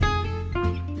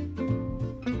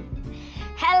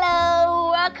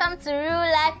to Real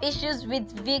Life Issues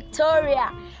with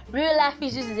Victoria. Real Life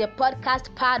Issues is a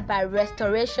podcast powered by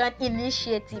Restoration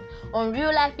Initiative. On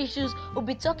Real Life Issues, we'll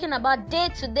be talking about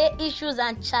day-to-day issues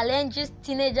and challenges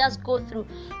teenagers go through,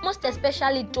 most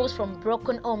especially those from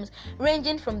broken homes,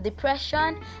 ranging from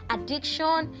depression,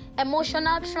 addiction,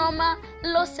 emotional trauma,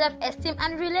 low self-esteem,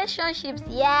 and relationships.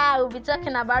 Yeah, we'll be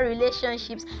talking about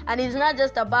relationships, and it's not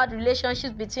just about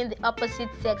relationships between the opposite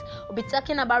sex. We'll be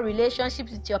talking about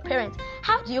relationships with your parents.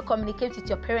 How do you communicate with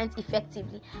your parents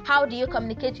effectively? How do you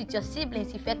communicate with your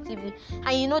siblings effectively?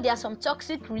 And there are some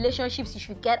toxic relationships you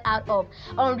should get out of.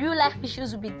 On Real Life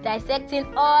Issues, we'll be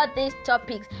dissecting all these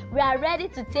topics. We are ready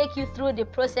to take you through the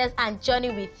process and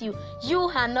journey with you. You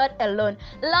are not alone.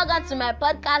 Log on to my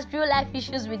podcast, Real Life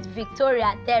Issues with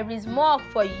Victoria. There is more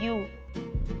for you.